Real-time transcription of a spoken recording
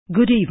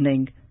Good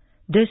evening.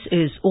 This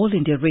is All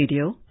India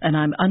Radio and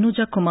I'm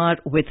Anuja Kumar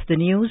with the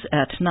news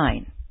at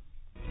 9.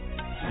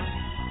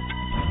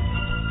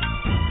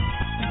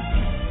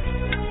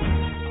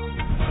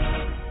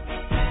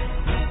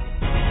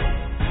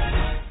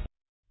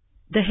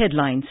 The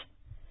headlines.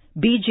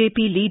 BJP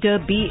leader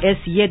B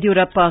S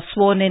Yediyurappa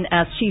sworn in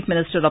as Chief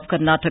Minister of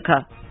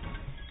Karnataka.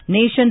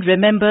 Nation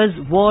remembers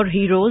war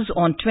heroes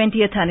on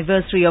 20th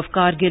anniversary of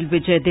Kargil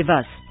Vijay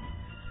Diwas.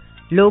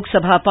 Lok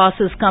Sabha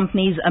passes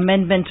Companies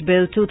Amendment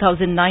Bill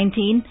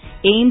 2019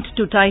 aimed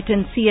to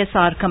tighten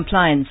CSR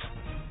compliance.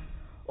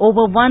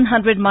 Over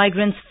 100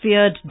 migrants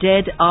feared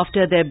dead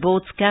after their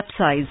boats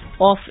capsize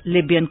off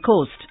Libyan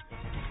coast.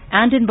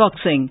 And in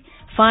boxing,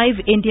 5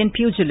 Indian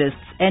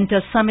pugilists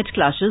enter summit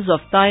clashes of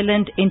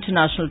Thailand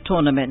International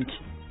Tournament.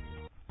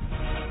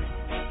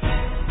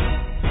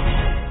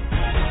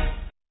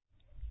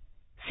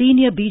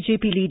 Senior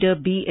BJP leader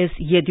B S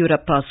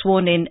Yediyurappa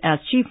sworn in as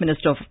Chief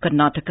Minister of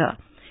Karnataka.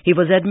 He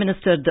was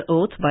administered the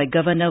oath by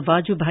Governor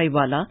Vajubhai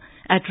Wala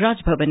at Raj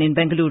Bhavan in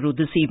Bengaluru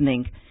this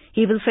evening.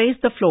 He will face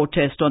the floor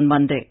test on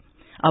Monday.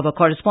 Our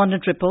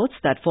correspondent reports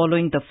that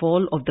following the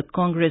fall of the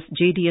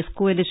Congress-JDS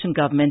coalition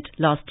government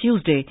last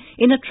Tuesday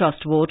in a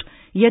trust vote,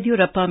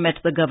 Yediyurappa met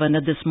the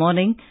governor this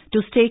morning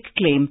to stake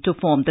claim to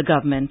form the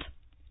government.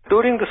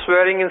 During the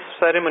swearing-in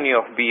ceremony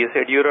of B S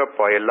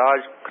Yediyurappa, a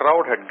large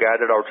crowd had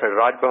gathered outside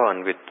Raj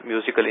Bhavan with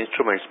musical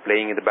instruments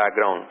playing in the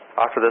background.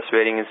 After the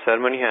swearing-in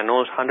ceremony, he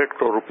announced 100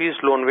 crore rupees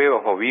loan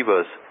waiver for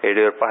weavers.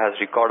 Yediyurappa has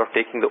record of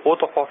taking the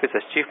oath of office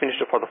as Chief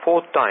Minister for the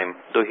 4th time,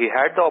 though he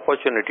had the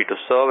opportunity to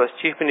serve as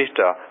Chief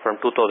Minister from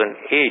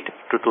 2008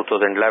 to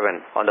 2011.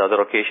 On the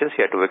other occasions,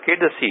 he had to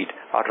vacate the seat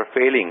after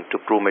failing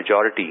to prove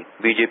majority.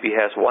 BJP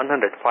has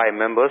 105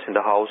 members in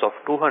the House of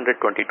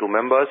 222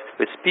 members,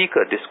 with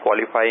Speaker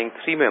disqualifying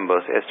 3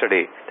 members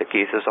yesterday. The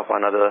cases of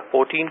another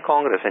 14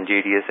 Congress and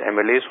JDS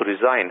MLAs who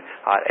resigned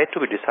are yet to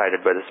be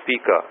decided by the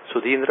Speaker.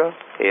 Sudhindra,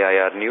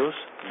 AIR News,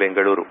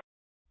 Bengaluru.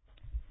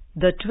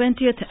 The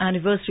 20th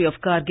anniversary of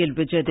Kargil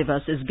Vijay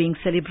Diwas is being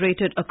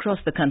celebrated across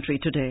the country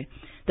today.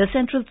 The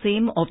central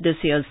theme of this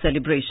year's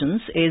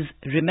celebrations is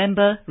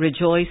Remember,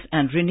 Rejoice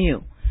and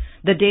Renew.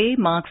 The day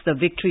marks the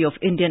victory of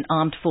Indian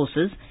Armed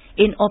Forces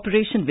in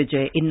Operation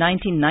Vijay in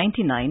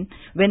 1999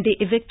 when they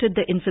evicted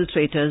the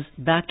infiltrators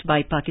backed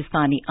by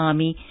Pakistani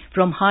army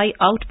from high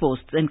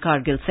outposts in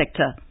Kargil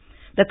sector.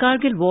 The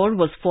Kargil war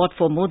was fought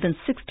for more than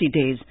 60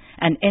 days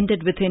and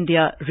ended with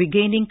India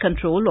regaining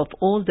control of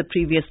all the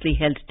previously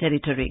held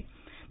territory.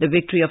 The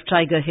victory of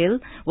Tiger Hill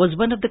was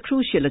one of the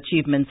crucial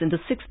achievements in the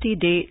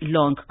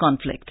 60-day-long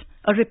conflict.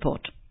 A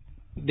report.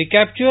 The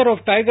capture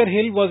of Tiger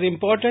Hill was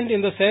important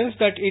in the sense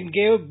that it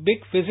gave a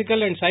big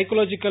physical and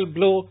psychological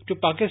blow to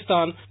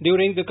Pakistan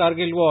during the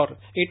Kargil war.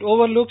 It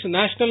overlooks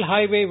National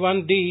Highway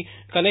 1D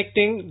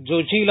connecting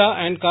Zojila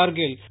and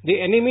Kargil. The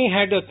enemy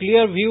had a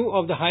clear view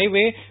of the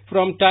highway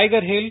from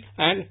Tiger Hill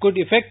and could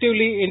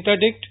effectively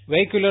interdict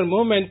vehicular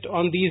movement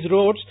on these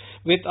roads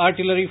with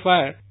artillery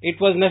fire. It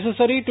was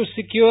necessary to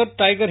secure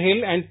Tiger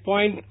Hill and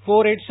point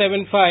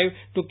 4875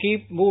 to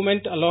keep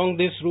movement along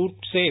this route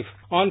safe.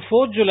 On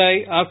 4th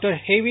July, after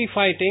heavy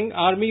fighting,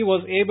 Army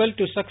was able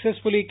to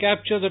successfully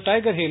capture the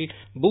Tiger Hill,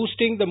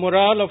 boosting the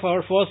morale of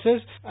our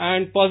forces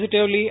and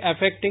positively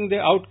affecting the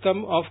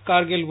outcome of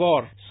Kargil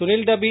war.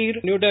 Sunil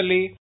Dabir, New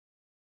Delhi.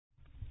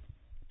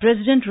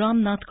 President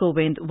Ram Nath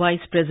Kovind,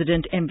 Vice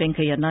President M.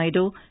 Venkaiah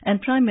Naidu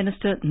and Prime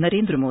Minister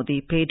Narendra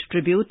Modi paid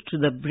tribute to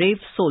the brave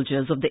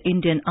soldiers of the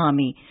Indian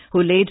Army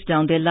who laid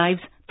down their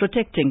lives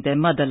protecting their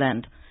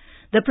motherland.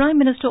 The Prime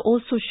Minister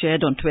also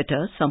shared on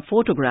Twitter some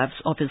photographs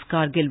of his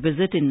Kargil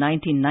visit in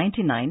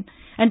 1999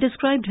 and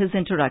described his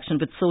interaction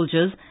with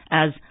soldiers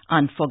as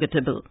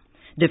unforgettable.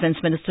 Defence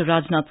Minister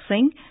Rajnath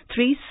Singh,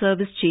 3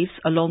 service chiefs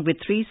along with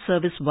 3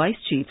 service vice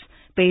chiefs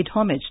paid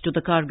homage to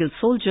the Kargil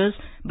soldiers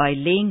by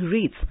laying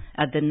wreaths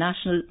at the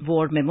National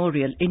War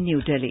Memorial in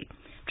New Delhi.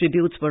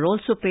 Tributes were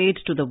also paid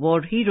to the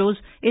war heroes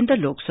in the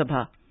Lok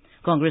Sabha.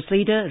 Congress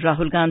leader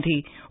Rahul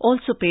Gandhi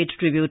also paid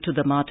tribute to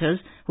the martyrs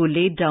who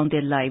laid down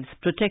their lives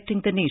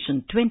protecting the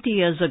nation 20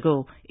 years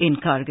ago in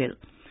Kargil.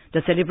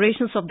 The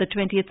celebrations of the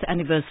 20th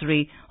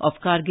anniversary of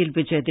Kargil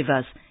Vijay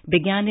Diwas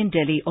began in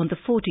Delhi on the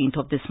 14th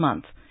of this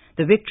month.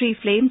 The victory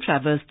flame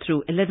traversed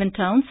through 11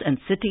 towns and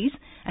cities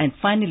and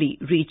finally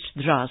reached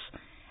Dras.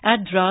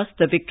 At Dras,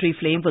 the victory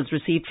flame was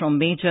received from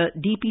Major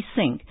D.P.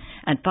 Singh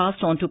and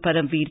passed on to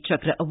Paramveer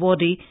Chakra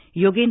awardee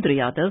Yogendra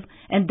Yadav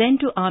and then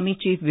to Army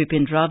Chief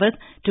Bipin Rawat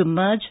to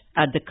merge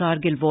at the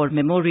Kargil War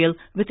Memorial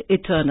with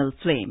eternal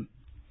flame.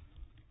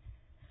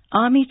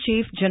 Army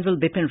Chief General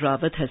Bipin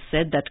Rawat has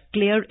said that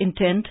clear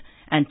intent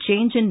and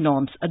change in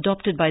norms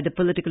adopted by the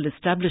political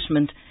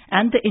establishment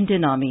and the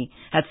Indian Army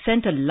have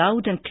sent a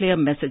loud and clear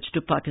message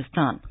to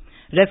Pakistan.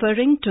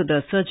 Referring to the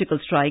surgical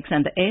strikes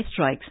and the air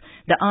strikes,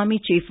 the Army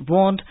Chief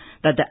warned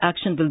that the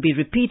action will be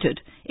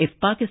repeated if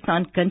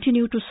Pakistan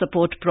continue to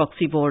support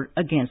proxy war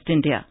against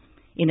India.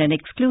 In an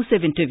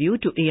exclusive interview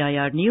to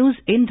AIR News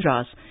in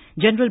Dras,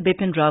 General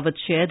Bipin Rawat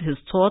shared his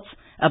thoughts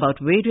about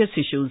various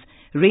issues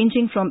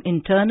ranging from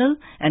internal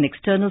and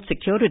external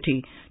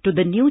security to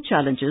the new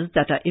challenges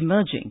that are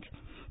emerging.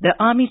 The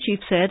Army Chief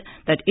said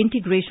that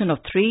integration of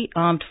 3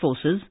 armed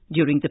forces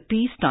during the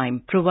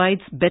peacetime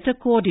provides better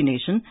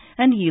coordination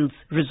and yields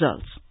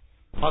results.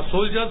 Our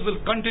soldiers will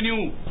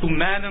continue to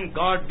man and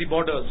guard the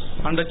borders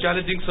under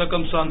challenging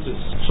circumstances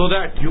so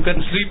that you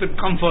can sleep in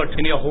comfort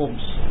in your homes.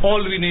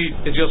 All we need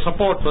is your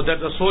support so that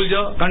the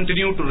soldier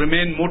continue to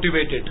remain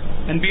motivated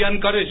and be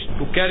encouraged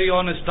to carry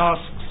on his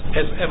tasks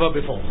as ever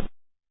before.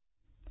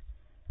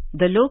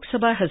 The Lok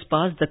Sabha has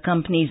passed the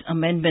Companies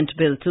Amendment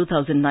Bill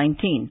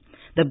 2019.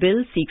 The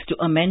bill seeks to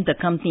amend the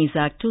Companies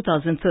Act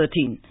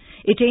 2013.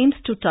 It aims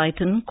to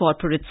tighten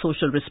corporate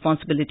social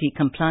responsibility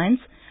compliance,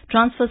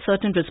 transfer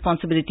certain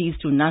responsibilities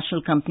to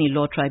National Company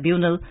Law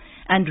Tribunal,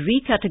 and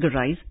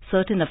recategorize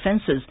certain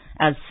offences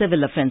as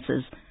civil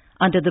offences.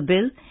 Under the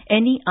bill,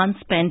 any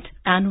unspent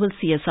annual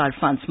CSR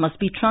funds must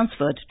be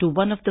transferred to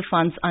one of the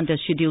funds under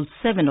Schedule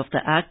 7 of the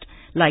Act,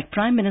 like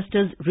Prime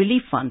Minister's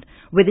Relief Fund,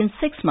 within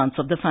 6 months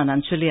of the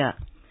financial year.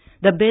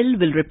 The bill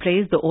will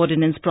replace the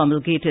ordinance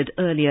promulgated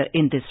earlier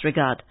in this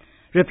regard.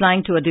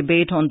 Replying to a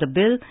debate on the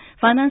bill,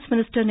 Finance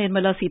Minister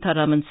Nirmala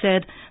Sitharaman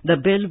said the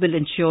bill will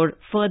ensure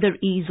further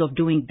ease of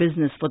doing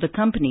business for the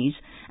companies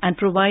and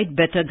provide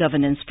better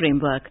governance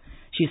framework.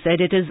 She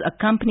said it is a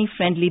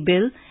company-friendly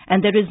bill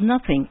and there is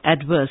nothing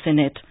adverse in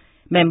it.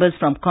 Members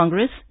from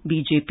Congress,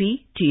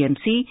 BJP,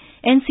 TMC,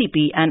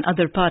 NCP and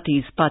other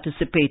parties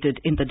participated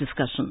in the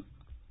discussion.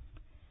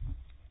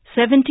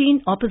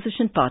 17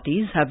 opposition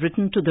parties have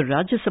written to the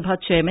Rajya Sabha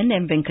Chairman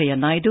M. Venkaiah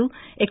Naidu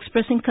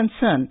expressing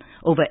concern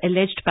over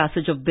alleged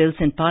passage of bills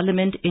in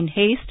Parliament in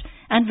haste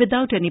and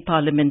without any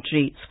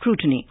parliamentary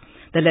scrutiny.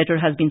 The letter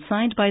has been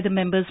signed by the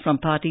members from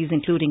parties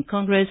including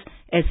Congress,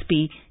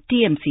 SP,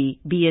 TMC,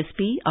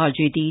 BSP,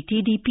 RJD,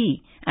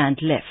 TDP and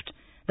Left.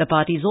 The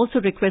parties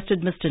also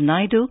requested Mr.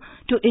 Naidu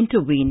to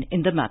intervene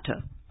in the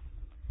matter.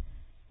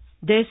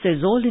 This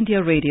is All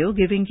India Radio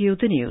giving you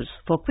the news.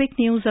 For quick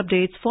news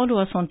updates, follow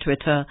us on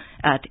Twitter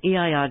at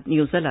AIR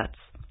News Alerts.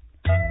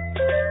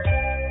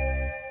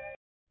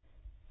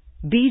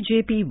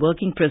 BJP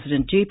Working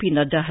President JP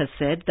Nadda has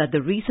said that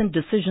the recent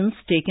decisions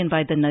taken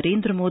by the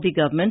Narendra Modi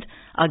government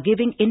are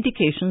giving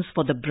indications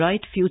for the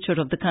bright future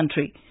of the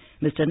country.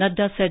 Mr.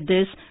 Nadda said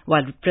this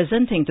while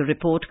presenting the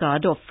report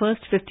card of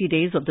first 50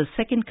 days of the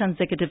second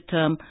consecutive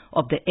term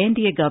of the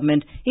NDA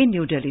government in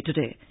New Delhi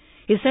today.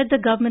 He said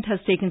the government has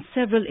taken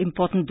several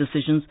important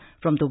decisions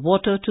from the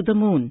water to the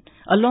moon,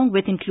 along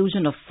with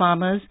inclusion of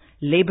farmers,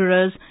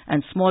 labourers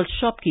and small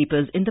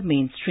shopkeepers in the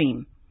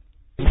mainstream.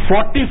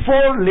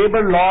 44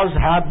 labour laws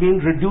have been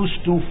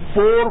reduced to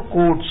 4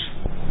 codes.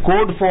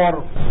 Code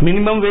for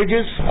minimum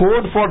wages,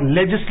 code for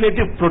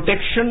legislative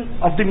protection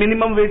of the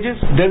minimum wages.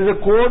 There is a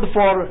code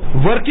for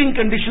working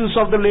conditions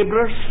of the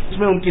laborers.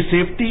 इसमें उनकी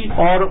safety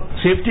और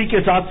safety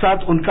के साथ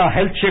साथ उनका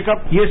health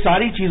checkup, ये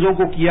सारी चीजों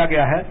को किया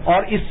गया है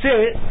और इससे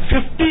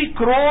 50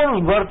 crore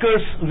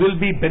workers will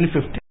be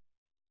benefited.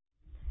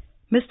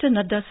 Mr.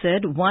 Nadda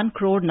said 1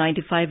 crore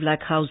 95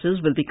 lakh houses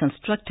will be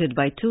constructed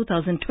by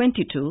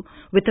 2022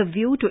 with a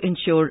view to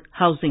ensure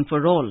housing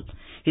for all.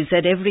 He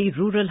said every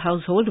rural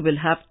household will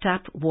have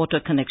tap water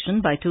connection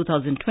by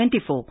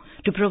 2024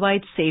 to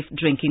provide safe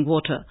drinking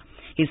water.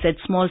 He said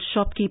small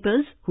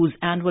shopkeepers whose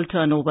annual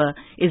turnover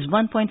is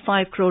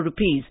 1.5 crore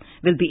rupees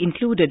will be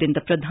included in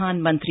the Pradhan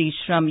Mantri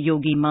Shram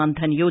Yogi Man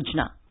Dhan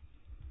Yojana.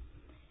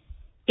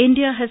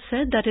 India has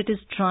said that it is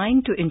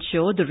trying to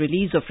ensure the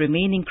release of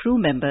remaining crew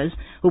members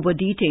who were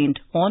detained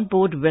on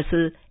board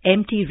vessel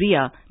MT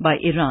Rhea by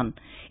Iran.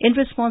 In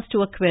response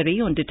to a query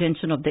on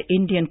detention of the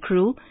Indian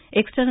crew,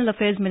 External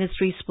Affairs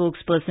Ministry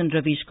spokesperson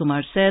Ravish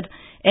Kumar said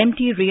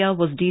MT Rhea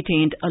was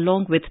detained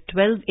along with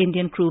 12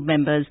 Indian crew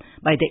members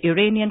by the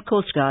Iranian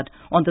Coast Guard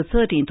on the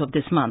 13th of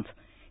this month.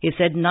 He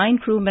said 9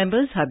 crew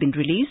members have been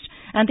released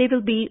and they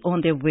will be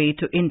on their way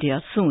to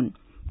India soon.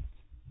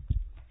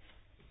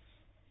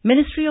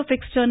 Ministry of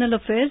External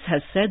Affairs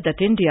has said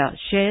that India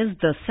shares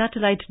the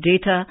satellite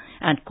data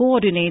and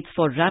coordinates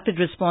for rapid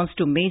response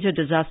to major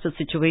disaster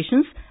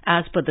situations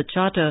as per the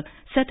charter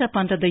set up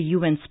under the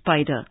UN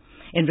SPIDER.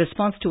 In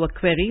response to a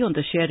query on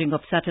the sharing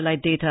of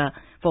satellite data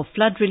for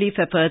flood relief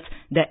efforts,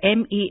 the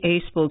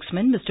MEA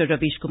spokesman, Mr.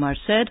 Ravish Kumar,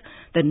 said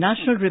the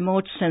National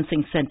Remote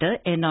Sensing Centre,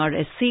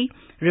 NRSC,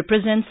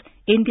 represents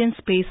Indian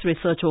Space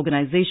Research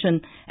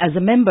Organisation as a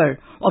member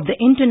of the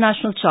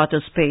International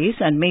Charter Space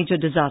and Major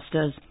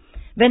Disasters.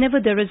 Whenever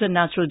there is a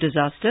natural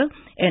disaster,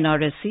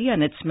 NRSC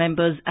and its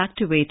members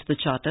activate the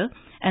charter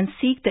and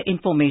seek the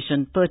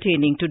information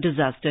pertaining to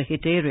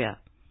disaster-hit area.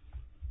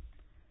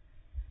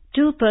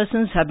 2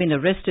 persons have been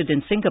arrested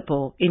in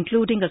Singapore,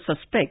 including a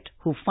suspect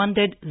who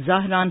funded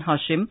Zahran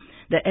Hashim,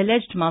 the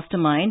alleged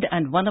mastermind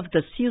and one of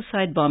the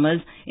suicide bombers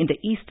in the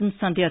Eastern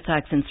Sunday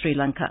attacks in Sri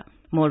Lanka.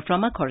 More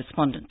from our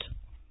correspondent.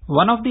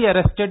 One of the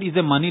arrested is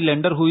a money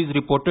lender who is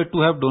reported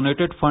to have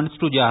donated funds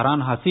to Jahran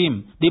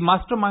Hasim, the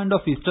mastermind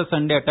of Easter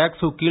Sunday attacks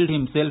who killed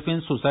himself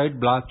in suicide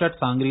blast at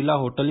Sangrila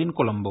Hotel in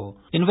Colombo.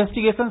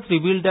 Investigations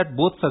revealed that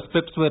both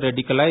suspects were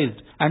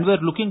radicalized and were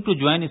looking to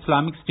join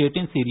Islamic State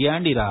in Syria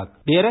and Iraq.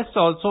 The arrests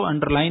also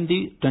underline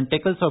the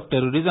tentacles of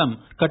terrorism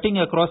cutting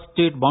across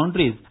state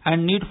boundaries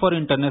and need for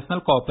international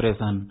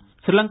cooperation.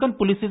 Sri Lankan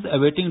police is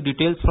awaiting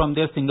details from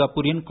their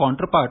Singaporean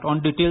counterpart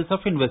on details of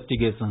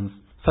investigations.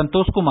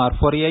 Santosh Kumar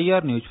for AIR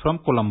News from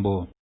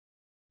Colombo.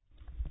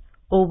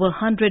 Over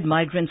 100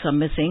 migrants are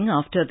missing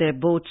after their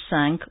boat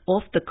sank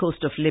off the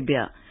coast of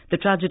Libya. The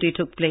tragedy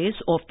took place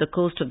off the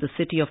coast of the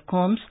city of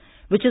Homs,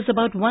 which is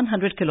about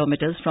 100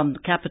 kilometers from the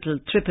capital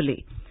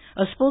Tripoli.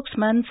 A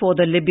spokesman for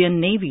the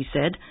Libyan Navy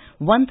said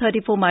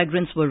 134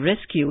 migrants were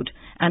rescued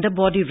and a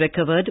body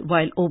recovered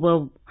while over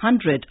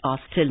 100 are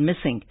still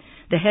missing.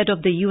 The head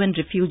of the UN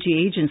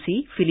Refugee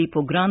Agency,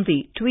 Filippo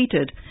Grandi,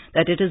 tweeted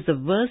that it is the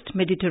worst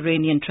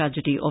Mediterranean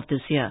tragedy of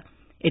this year.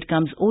 It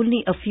comes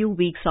only a few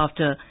weeks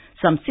after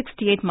some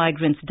 68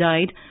 migrants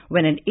died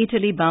when an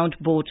Italy-bound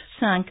boat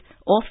sank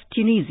off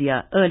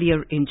Tunisia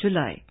earlier in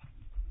July.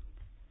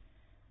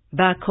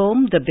 Back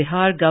home, the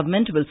Bihar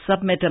government will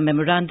submit a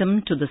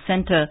memorandum to the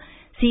centre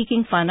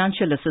seeking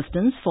financial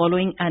assistance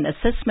following an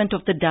assessment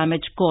of the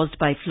damage caused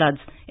by floods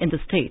in the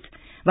state.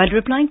 While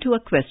replying to a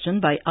question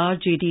by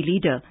RJD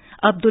leader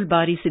Abdul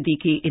Bari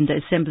Siddiqui in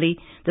the assembly,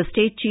 the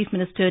state Chief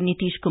Minister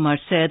Nitish Kumar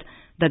said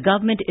the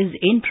government is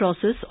in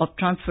process of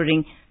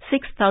transferring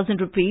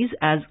 6,000 rupees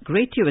as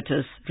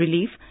gratuitous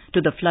relief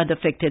to the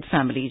flood-affected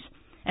families.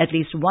 At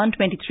least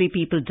 123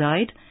 people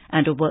died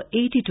and over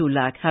 82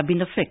 lakh have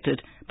been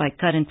affected by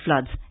current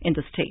floods in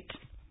the state.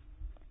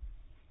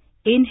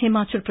 In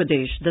Himachal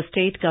Pradesh, the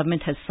state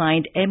government has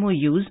signed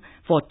MOUs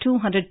for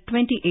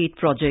 228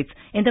 projects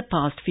in the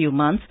past few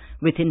months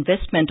with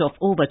investment of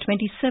over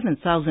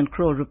 27,000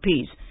 crore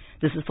rupees.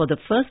 This is for the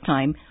first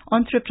time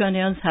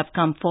entrepreneurs have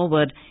come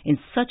forward in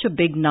such a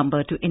big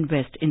number to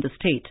invest in the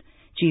state.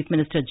 Chief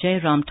Minister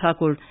Jairam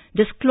Thakur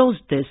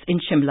disclosed this in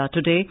Shimla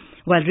today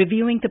while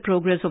reviewing the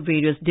progress of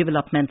various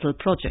developmental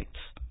projects.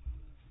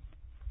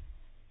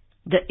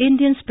 The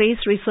Indian Space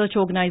Research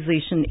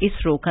Organisation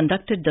ISRO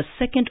conducted the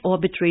second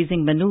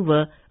orbit-raising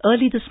maneuver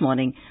early this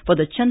morning for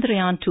the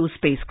Chandrayaan-2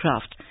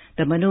 spacecraft.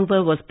 The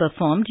maneuver was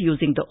performed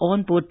using the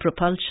onboard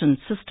propulsion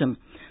system.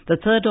 The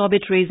third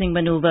orbit-raising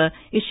maneuver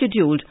is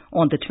scheduled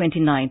on the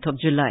 29th of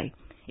July.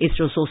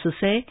 ISRO sources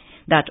say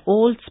that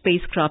all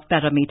spacecraft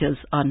parameters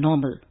are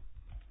normal.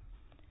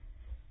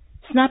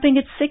 Snapping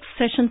its sixth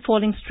session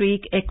falling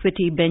streak,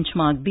 equity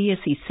benchmark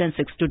BSE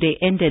Sensex today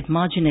ended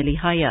marginally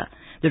higher.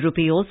 The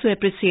rupee also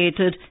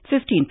appreciated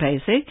 15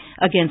 paise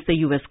against the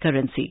US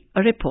currency.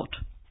 A report.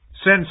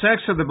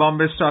 Sensex at the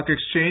Bombay Stock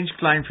Exchange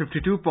climbed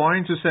 52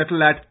 points to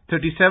settle at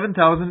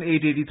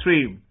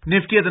 37,883.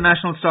 Nifty at the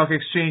National Stock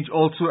Exchange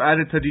also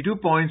added 32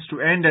 points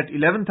to end at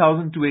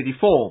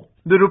 11,284.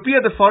 The rupee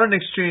at the foreign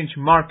exchange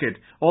market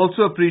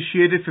also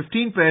appreciated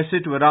 15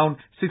 paise to around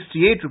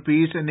 68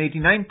 rupees and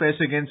 89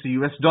 paise against the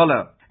US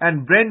dollar.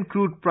 And Brent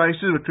crude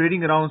prices were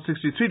trading around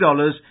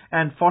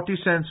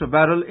 $63.40 a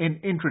barrel in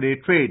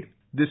intraday trade.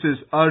 This is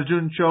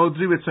Arjun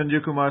Chaudhary with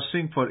Sanjay Kumar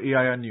Singh for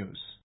AIR News.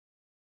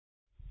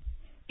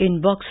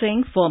 In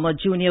boxing, former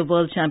junior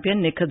world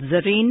champion Nikhat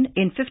Zareen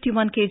in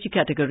 51 kg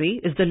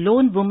category is the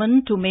lone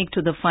woman to make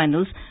to the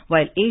finals,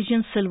 while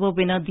Asian silver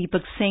winner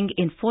Deepak Singh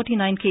in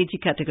 49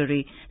 kg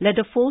category led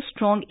a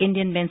four-strong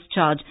Indian men's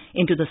charge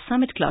into the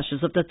summit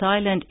clashes of the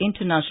Thailand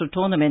International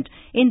Tournament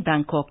in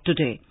Bangkok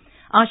today.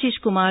 Ashish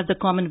Kumar, the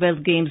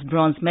Commonwealth Games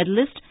bronze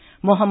medalist,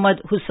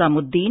 Mohammad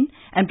Husamuddin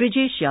and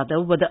Brijesh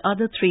Yadav were the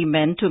other three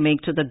men to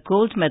make to the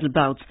gold medal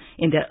bouts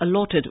in their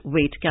allotted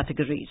weight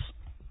categories.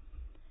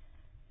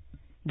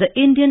 The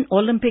Indian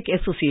Olympic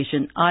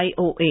Association,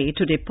 IOA,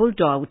 today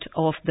pulled out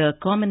of the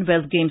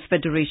Commonwealth Games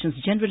Federation's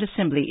General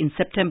Assembly in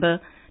September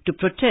to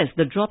protest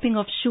the dropping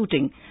of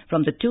shooting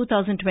from the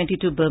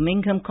 2022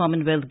 Birmingham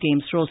Commonwealth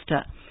Games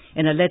roster.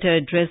 In a letter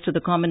addressed to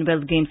the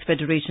Commonwealth Games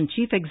Federation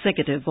Chief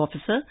Executive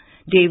Officer,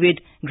 David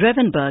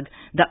Grevenberg,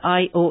 the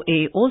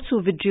IOA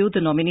also withdrew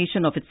the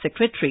nomination of its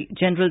Secretary,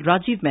 General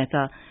Rajiv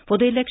Mehta, for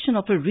the election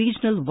of a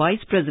regional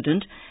vice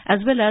president, as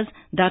well as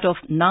that of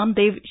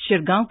Namdev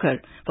Shirgaonkar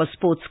for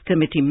sports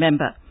committee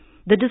member.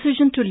 The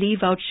decision to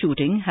leave out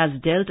shooting has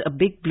dealt a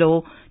big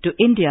blow to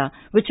India,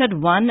 which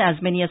had won as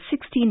many as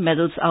 16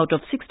 medals out of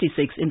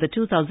 66 in the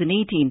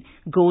 2018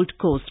 Gold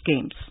Coast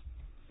Games.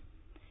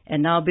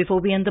 And now,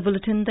 before we end the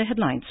bulletin, the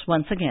headlines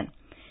once again.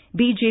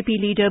 BJP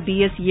leader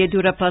B S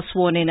Yediyurappa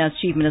sworn in as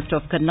Chief Minister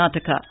of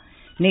Karnataka.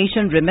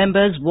 Nation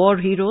remembers war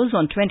heroes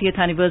on 20th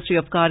anniversary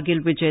of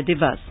Kargil Vijay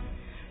Diwas.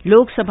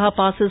 Lok Sabha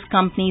passes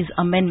Companies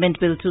Amendment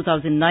Bill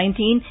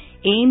 2019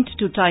 aimed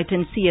to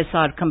tighten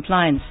CSR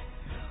compliance.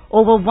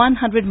 Over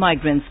 100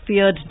 migrants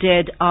feared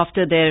dead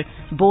after their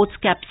boats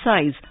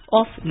capsize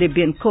off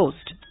Libyan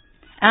coast.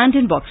 And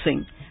in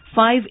boxing,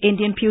 5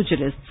 Indian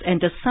pugilists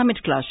enter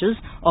summit clashes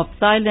of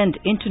Thailand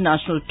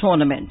International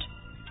Tournament.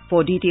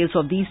 For details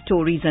of these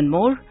stories and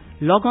more,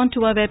 log on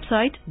to our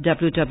website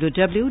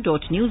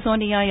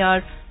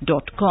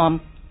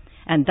www.newsoneir.com.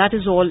 And that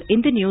is all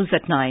in the news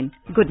at 9.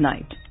 Good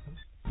night.